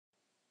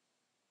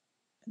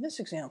In this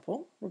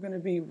example, we're going to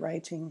be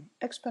writing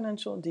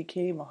exponential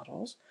decay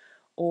models,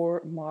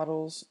 or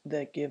models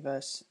that give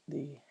us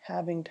the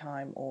halving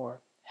time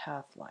or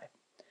half-life.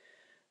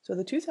 So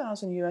the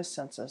 2000 U.S.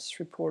 Census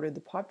reported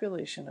the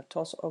population of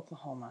Tulsa,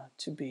 Oklahoma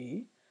to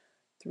be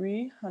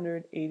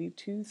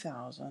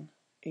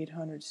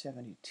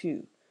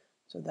 382,872.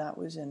 So that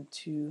was in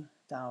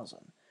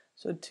 2000.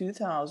 So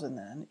 2000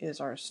 then is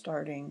our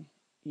starting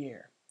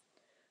year.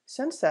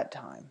 Since that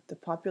time, the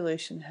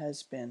population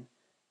has been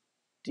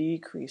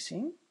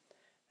decreasing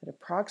at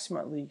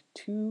approximately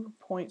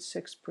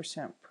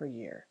 2.6% per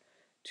year.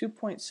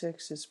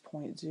 2.6 is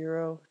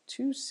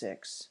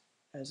 0.026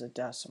 as a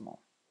decimal.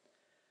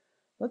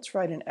 Let's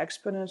write an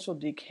exponential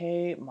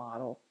decay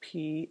model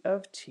P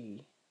of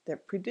t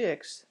that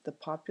predicts the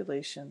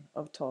population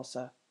of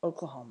Tulsa,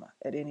 Oklahoma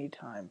at any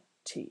time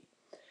t.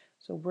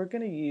 So we're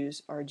going to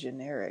use our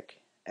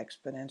generic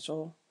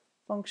exponential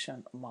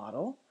function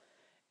model,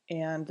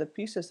 and the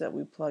pieces that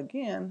we plug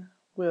in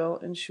will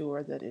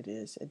ensure that it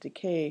is a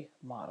decay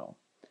model.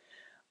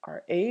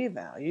 Our A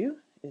value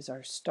is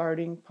our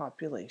starting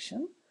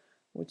population,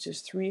 which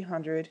is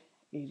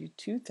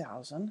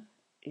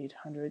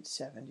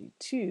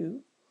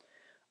 382,872.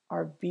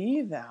 Our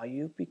B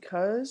value,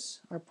 because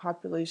our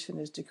population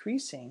is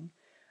decreasing,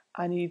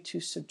 I need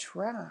to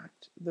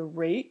subtract the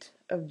rate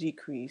of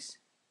decrease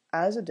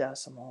as a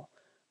decimal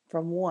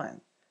from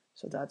 1.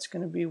 So that's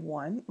going to be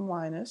 1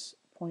 minus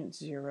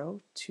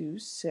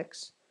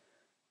 0.026,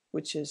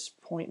 which is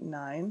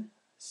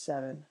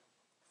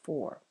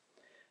 0.974.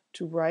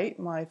 To write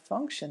my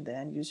function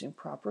then, using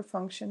proper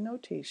function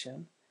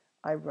notation,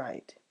 I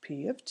write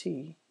P of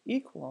t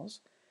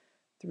equals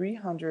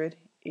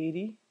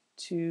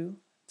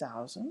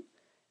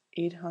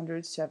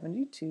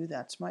 382,872,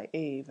 that's my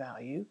A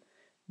value.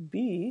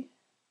 B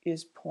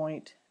is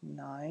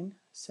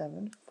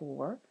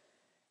 0.974,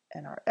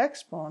 and our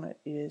exponent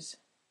is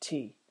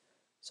t.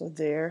 So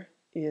there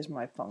is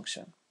my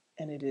function,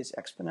 and it is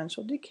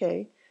exponential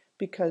decay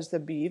because the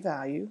B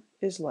value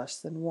is less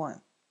than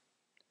 1.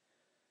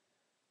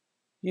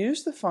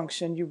 Use the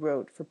function you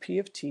wrote for P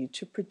of t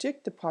to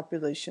predict the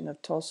population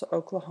of Tulsa,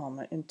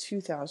 Oklahoma in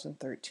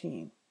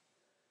 2013.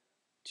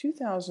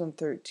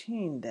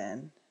 2013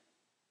 then,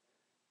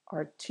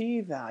 our t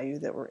value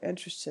that we're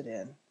interested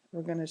in,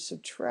 we're going to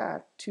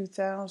subtract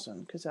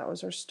 2000 because that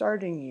was our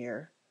starting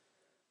year.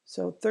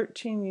 So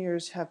 13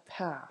 years have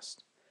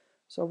passed.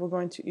 So we're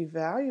going to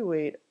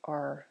evaluate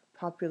our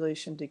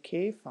population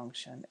decay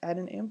function at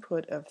an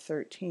input of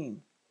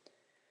 13.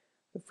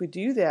 If we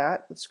do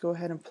that, let's go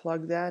ahead and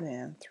plug that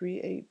in.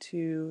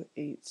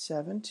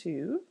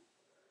 382,872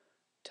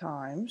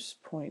 times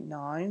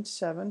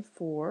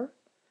 0.974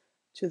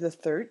 to the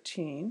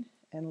 13,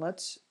 and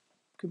let's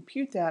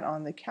compute that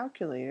on the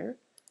calculator.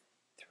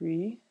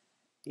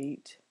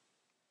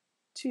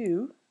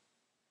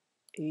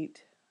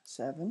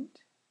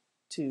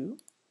 382,872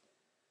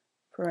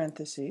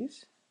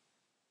 parentheses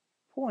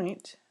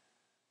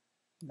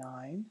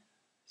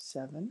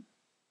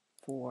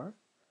 0.974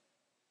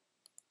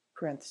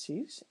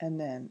 parentheses, and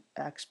then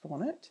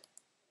exponent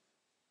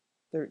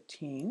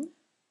 13,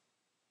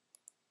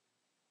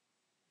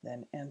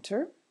 then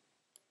enter.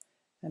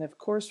 And of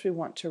course we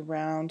want to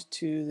round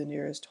to the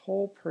nearest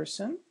whole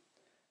person,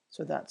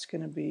 so that's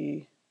going to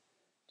be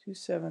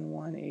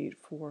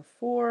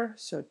 271,844,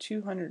 so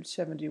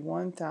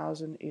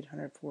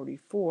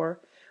 271,844.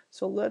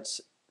 So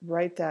let's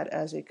write that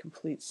as a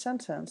complete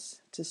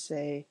sentence to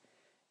say,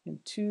 in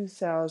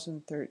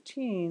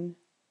 2013,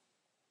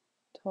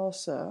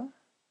 Tulsa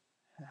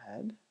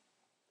had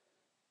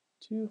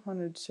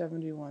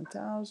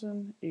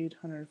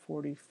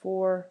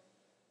 271,844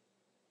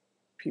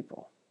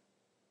 people.